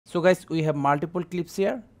So guys, we have multiple clips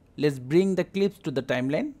here. Let's bring the clips to the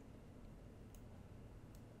timeline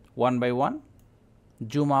one by one.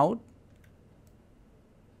 Zoom out.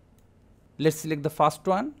 Let's select the first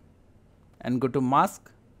one and go to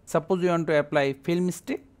mask. Suppose we want to apply film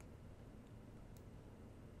stick.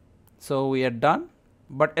 So we are done.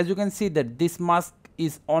 But as you can see that this mask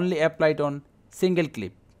is only applied on single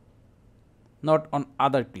clip, not on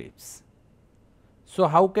other clips. So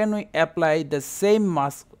how can we apply the same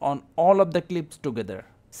mask on all of the clips together?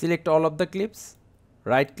 Select all of the clips,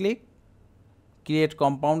 right click, create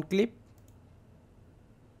compound clip.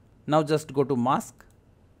 Now just go to mask,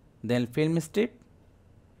 then film strip.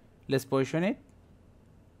 Let's position it.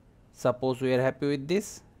 Suppose we are happy with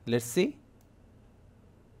this. Let's see.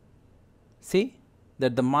 See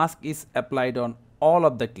that the mask is applied on all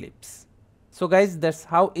of the clips. So guys, that's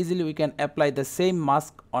how easily we can apply the same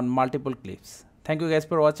mask on multiple clips. Thank you guys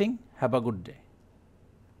for watching. Have a good day.